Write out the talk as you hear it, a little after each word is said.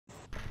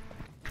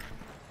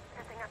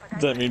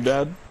Does that mean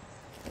bad?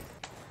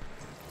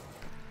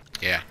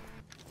 Yeah.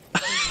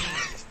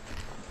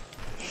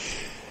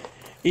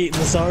 Eating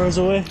the sorrows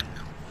away?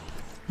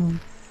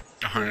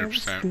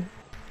 100%.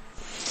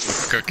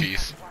 With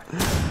cookies.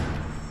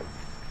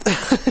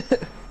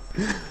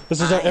 This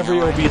is how every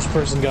obese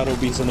person got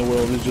obese in the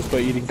world, is just by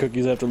eating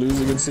cookies after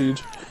losing in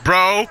Siege.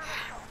 Bro!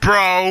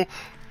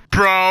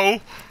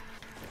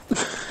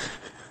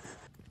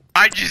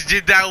 I just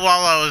did that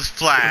while I was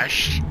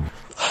flashed.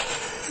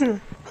 Oh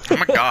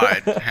my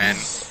god, Hen.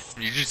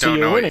 You just don't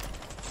know it.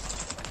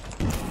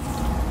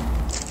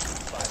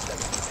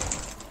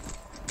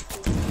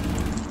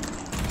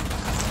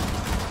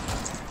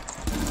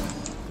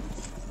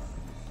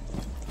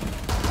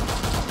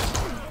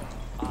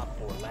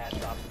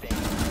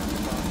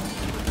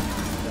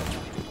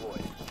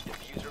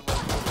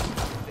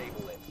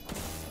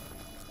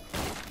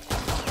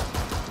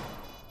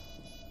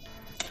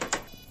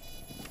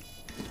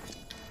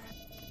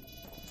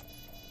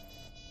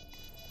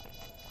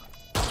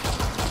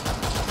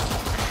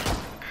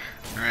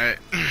 Alright.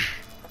 I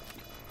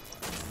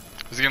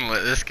was gonna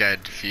let this guy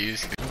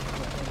defuse.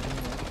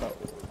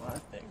 I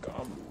think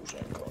I'm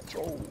losing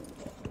control.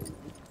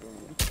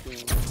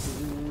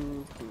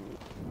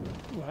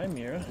 Ooh, hi,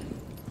 Mira.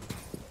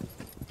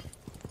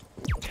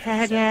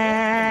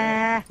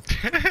 Ta-da!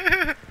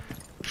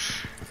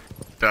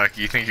 Doc,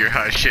 you think you're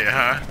hot shit,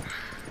 huh?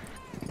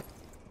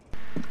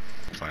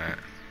 Plant.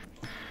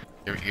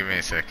 Give me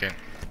a second.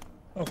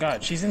 Oh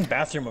god, she's in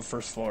bathroom of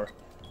first floor.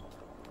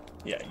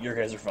 Yeah, your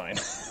guys are fine.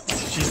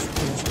 She's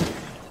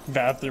in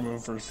bathroom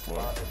of first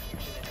floor.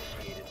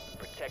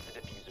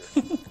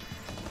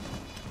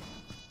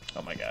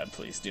 Oh my god,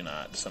 please do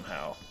not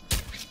somehow.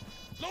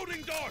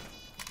 Loading door.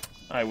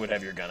 I would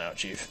have your gun out,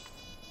 Chief.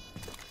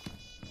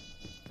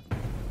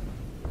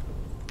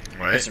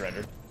 What? They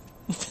surrendered.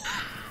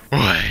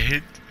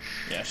 What?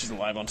 Yeah, she's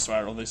alive on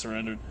Spiral, they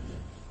surrendered.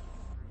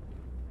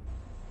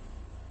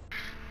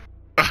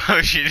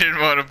 Oh, she didn't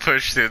want to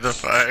push through the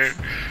fire.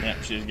 Yeah,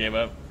 she just gave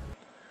up.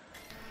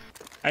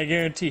 I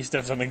guarantee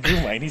Steph's on the goo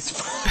line, he's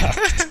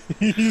fucked.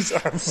 He's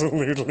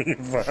absolutely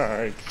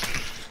fucked.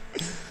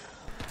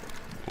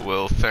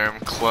 Will Therm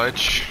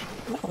clutch?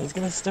 No, he's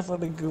gonna step on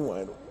the goo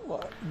line.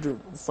 Dude,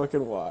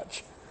 fucking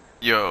watch.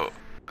 Yo,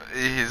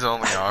 his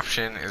only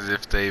option is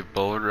if they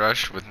bullet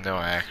rush with no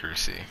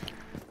accuracy.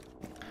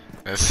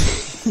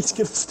 That's... He's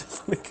gonna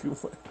step on the goo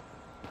line.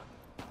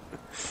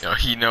 Yo,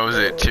 he knows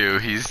it too.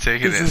 He's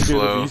taking it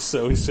slow. This is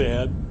gonna be so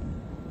sad.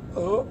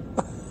 Oh.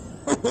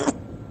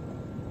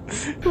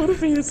 What if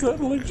he hits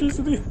that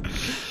electricity?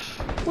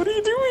 What are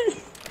you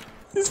doing?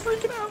 He's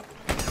freaking out.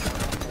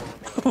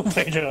 Oh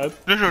my god.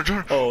 No.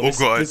 Oh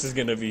God. This is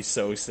gonna be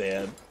so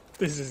sad.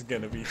 This is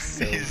gonna be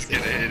so He's sad.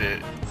 gonna hit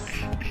it.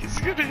 He's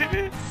gonna hit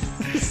it.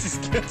 This is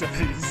gonna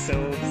be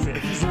so sad.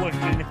 He's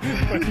looking,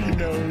 but he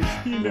knows.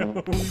 He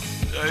knows.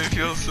 I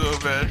feel so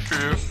bad for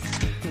him.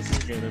 This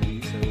is gonna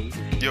be so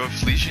sad. Yo,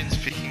 Felician's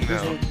peeking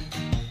though.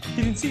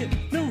 He didn't see it.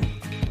 No.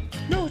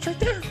 No, it's right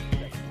there.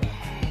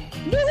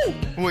 No!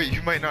 Wait,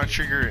 you might not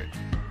trigger it.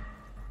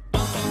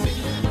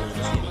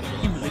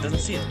 He really doesn't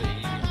see it.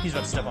 He's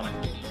about to step on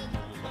it.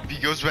 He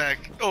goes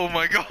back. Oh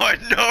my god,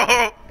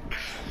 no!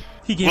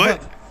 He gave What?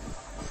 up.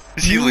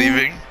 Is he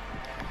leaving?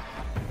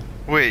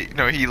 Wait,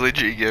 no, he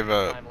legit gave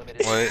up.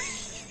 What?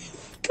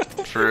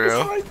 For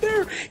real? Right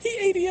there.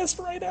 He ADS'd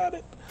right at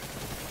it.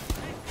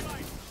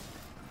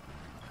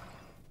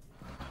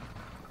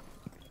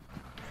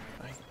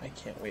 I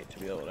can't wait to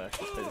be able to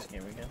actually play this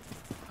game again.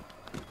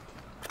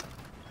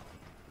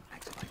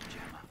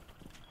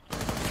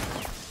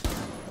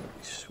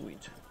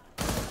 Sweet.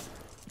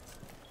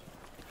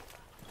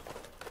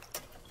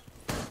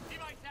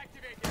 Device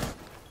activated.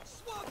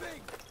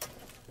 Swapping.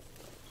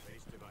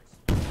 Base device.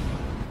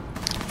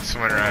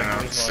 Someone ran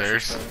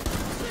downstairs.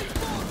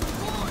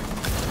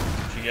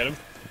 Did you get him?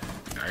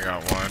 I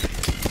got one.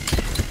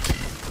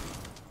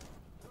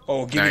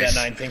 Oh, give me Nice.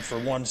 that 9 ping for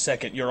 1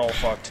 second. You're all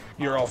fucked.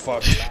 You're all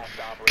fucked.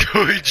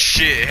 Good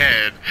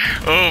shithead.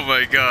 Oh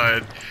my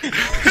god.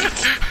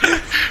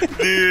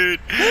 Dude,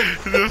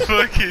 the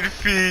fucking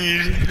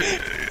feed.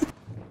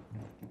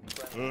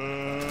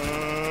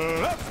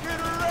 Let's get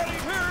ready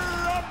to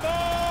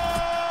rumble.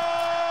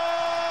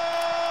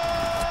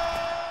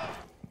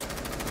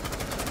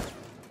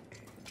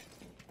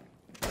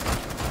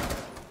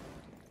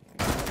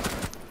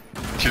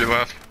 To the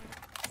left.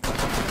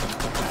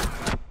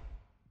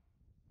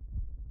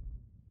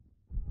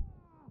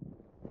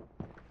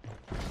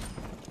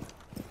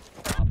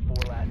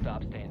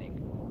 Stop standing.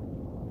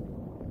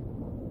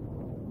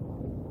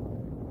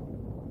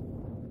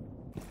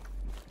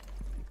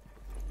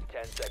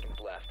 Ten seconds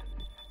left.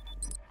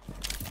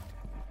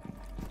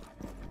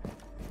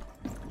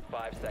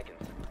 5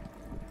 seconds.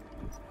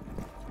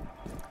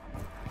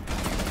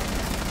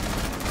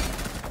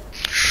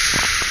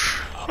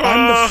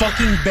 I'm the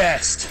fucking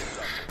best.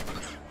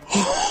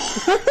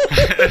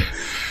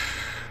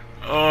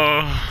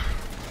 Oh.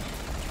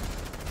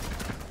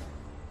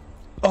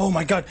 Oh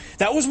my god,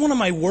 that was one of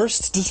my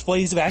worst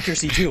displays of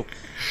accuracy too.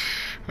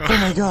 Oh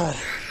my god.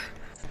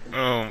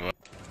 Oh my.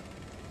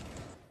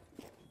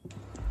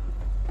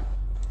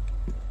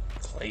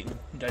 Clayton.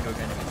 Did I know a guy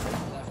named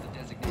Clayton? Left the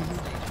designated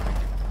station.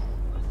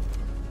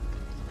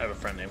 I have a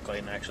friend named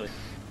Clayton, actually.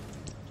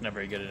 He's not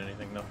very good at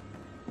anything, though.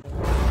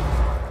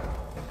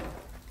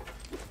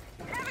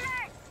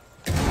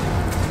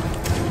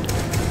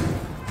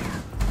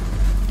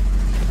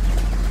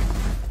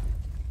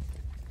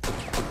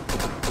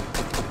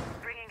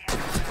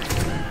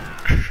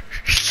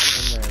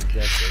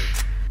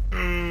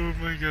 Oh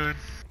my god.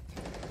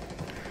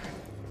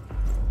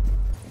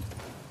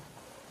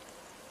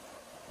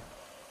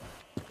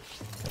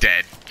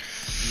 Dead. The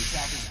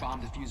Southeast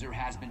bomb diffuser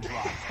has been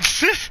dropped.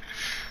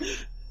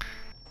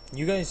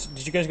 You guys,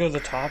 did you guys go to the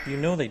top? You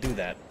know they do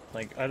that.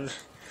 Like,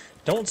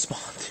 don't spawn.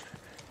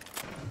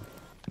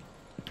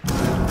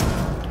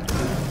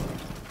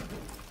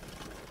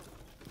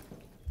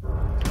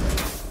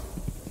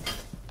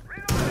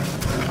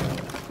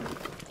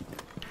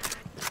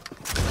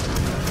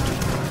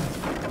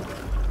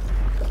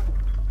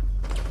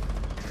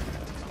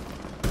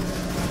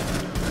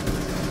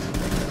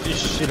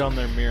 Just shit on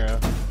their mirror.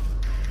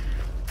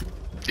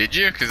 Did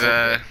you? Cause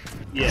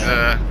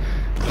Yeah.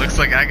 looks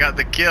like I got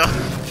the kill.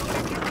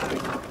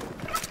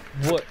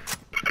 What?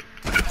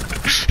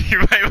 You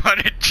might want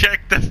to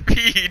check the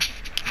feed.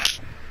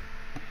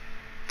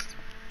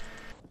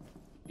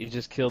 You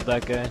just killed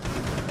that guy?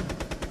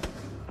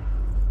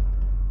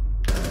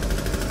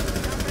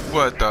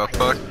 What the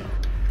fuck?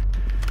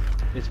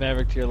 It's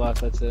Maverick to your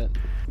left, that's it.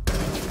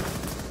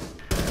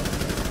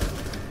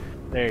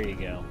 There you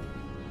go.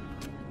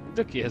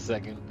 Took you a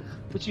second,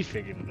 but you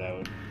figured it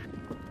out.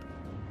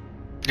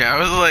 Yeah, I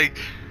was like,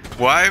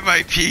 why am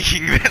I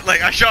peeking that?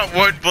 Like, I shot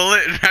one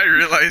bullet and I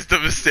realized the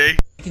mistake.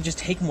 You can just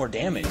take more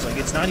damage. Like,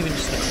 it's not even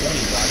just the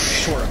 20 block,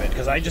 short of it,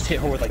 because I just hit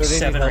her with like So they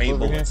 7 need or 8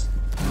 help over bullets.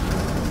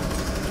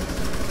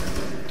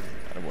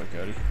 Attaboy,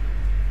 Cody.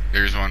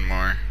 There's one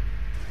more.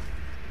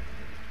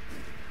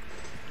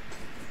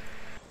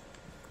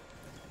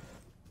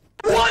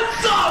 What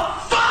the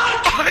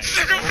fuck?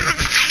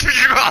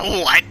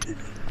 What?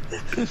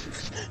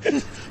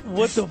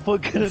 What the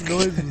fuck kind of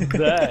noise is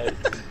that?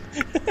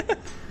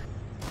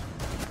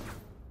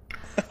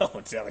 Oh,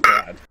 it's the other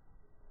god.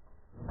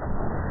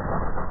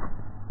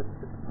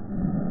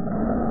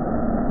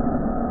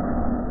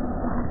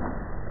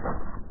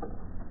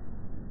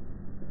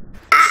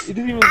 It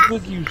didn't even look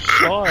like you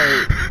shot.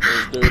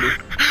 That was dirty.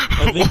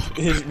 I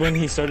think when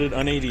he started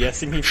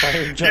un-ADSing, he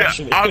fired Josh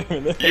and hit him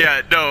in the head.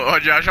 Yeah, no, oh,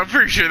 Josh, I'm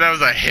pretty sure that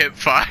was a hip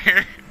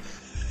fire.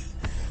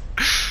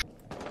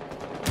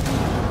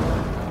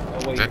 Oh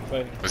wait, you're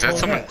fighting. Was that Oh,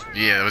 someone? that.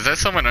 Yeah, was that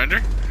someone under?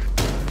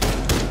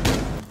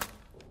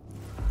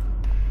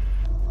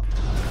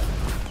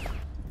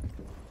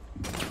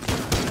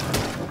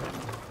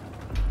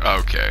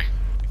 Okay.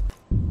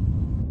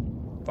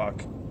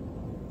 Fuck.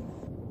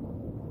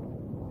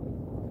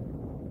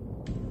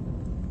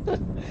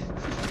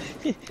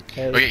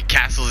 Okay,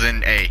 castle's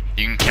in A.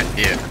 You can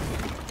yeah.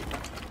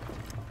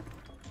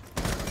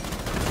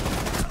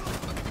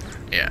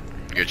 Yeah,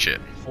 good shit.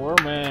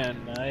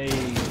 4-man, nice.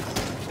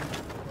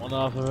 One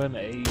off of an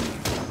ace.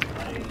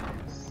 Nice.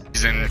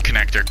 He's in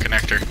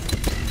connector.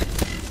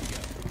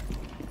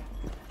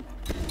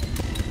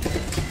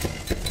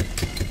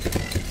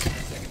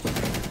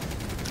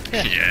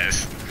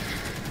 Yes.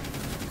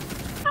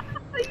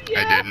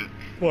 I didn't.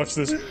 Watch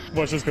this.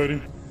 Watch this,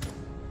 Cody.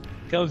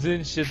 Comes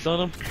in, shits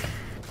on him.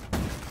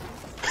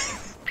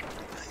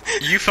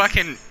 You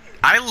fucking.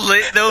 I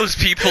lit those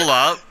people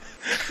up.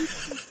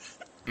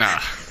 Nah.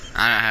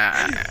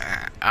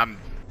 I'm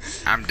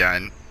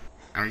done.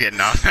 I'm getting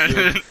off.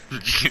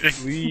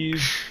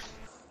 Leave.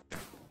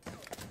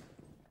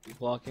 You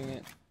blocking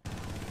it?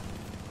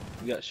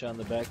 You got shot in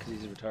the back because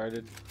he's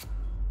retarded.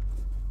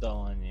 It's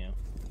all on you.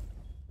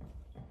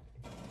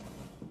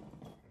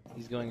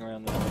 He's going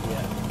around the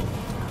yeah.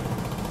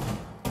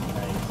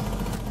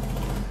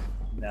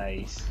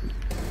 Nice.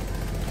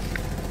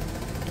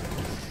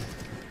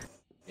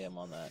 Yeah, I'm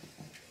on that.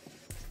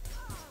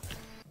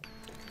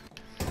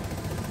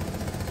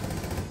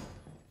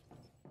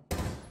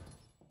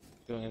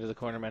 Going into the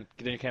corner, man.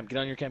 Get in your camp. Get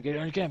on your camp. Get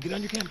on your camp. Get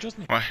on your camp. Trust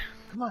me. Why?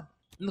 Come on.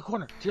 In the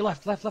corner. To your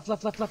left. Left.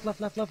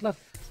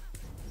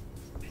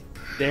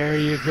 There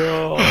you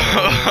go.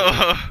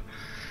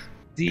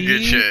 See?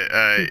 Good shit.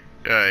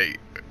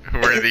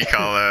 Worthy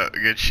call out.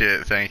 Good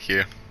shit. Thank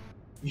you.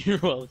 You're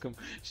welcome.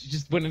 She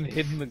just went and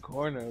hid in the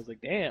corner. I was like,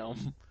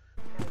 damn.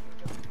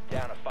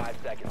 Down to 5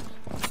 seconds.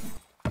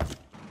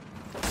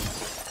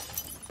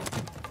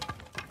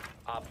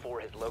 Op 4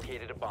 has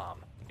located a bomb.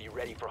 Be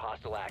ready for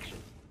hostile action.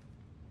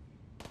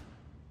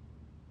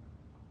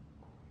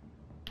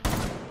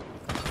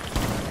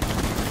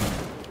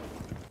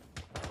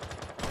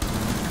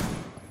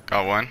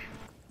 Got one.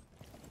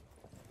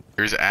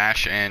 There's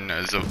Ash and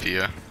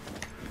Zofia.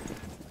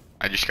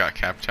 I just got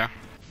Capta.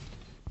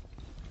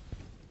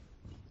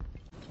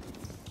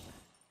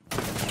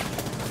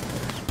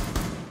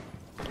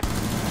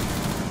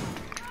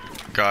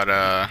 Got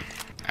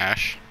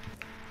Ash.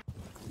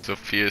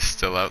 Zophia's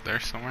still out there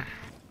somewhere.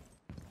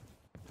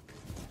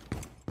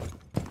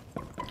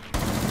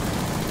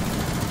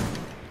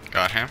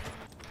 Got him.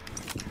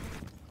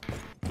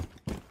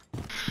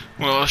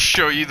 Well, I'll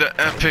show you the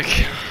epic.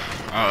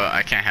 Oh,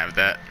 I can't have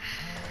that.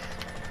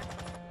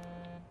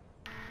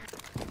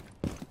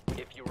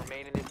 If you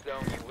remain in this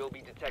zone, you will be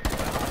detected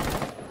by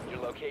hostiles. Your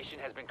location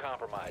has been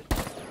compromised.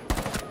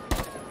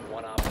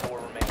 1 op 4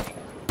 remaining.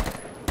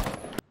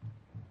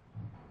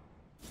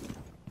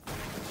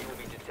 You will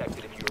be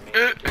detected if you remain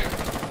in this area.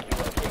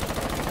 Your location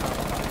has been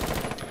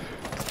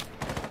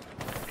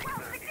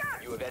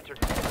compromised. You have entered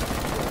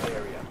the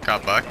area.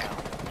 Got Buck. Now,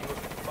 you have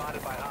been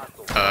spotted by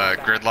hostiles.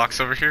 Gridlock's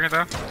over here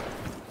though.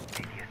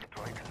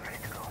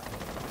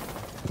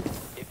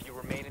 If you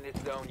remain in this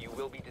zone, you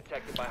will be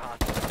detected by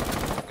hostiles.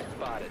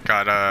 Spotted.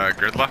 Got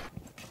Gridlock.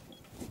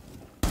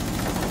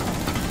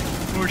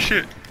 Oh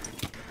shit.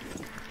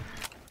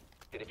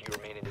 If you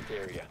remain in this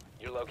area,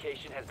 your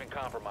location has been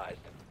compromised.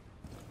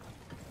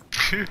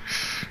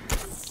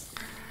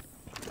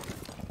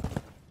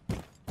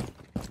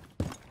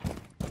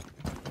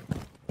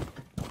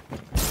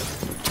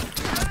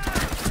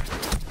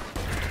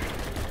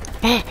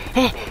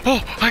 Oh,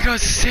 I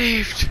got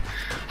saved.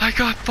 I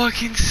got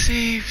fucking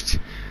saved.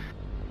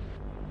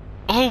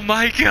 Oh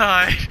my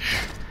god.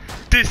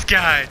 This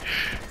guy.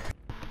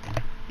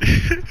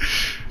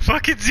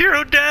 Fucking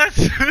 0 deaths.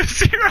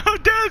 0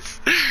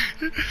 deaths.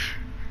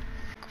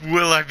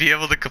 Will I be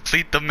able to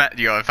complete the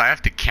Yo, if I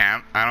have to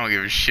camp, I don't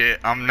give a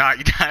shit. I'm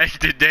not dying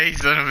today,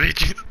 son of a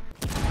bitch.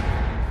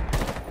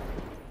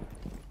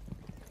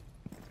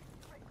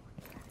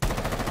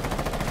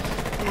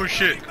 Oh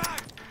shit.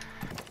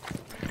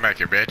 Come back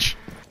here, bitch.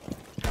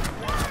 1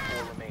 op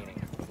 4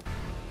 remaining.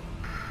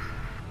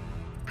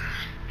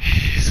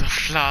 It's a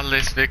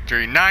flawless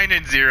victory.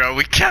 9-0.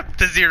 We kept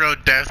the 0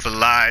 deaths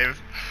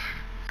alive.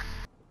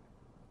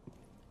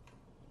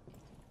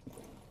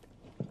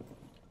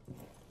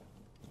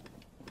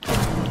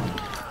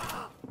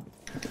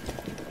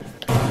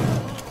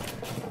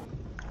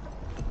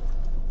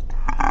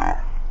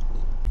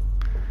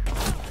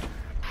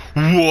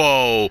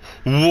 Whoa.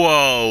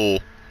 Whoa.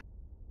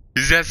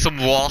 Is that some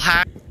wall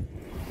hack?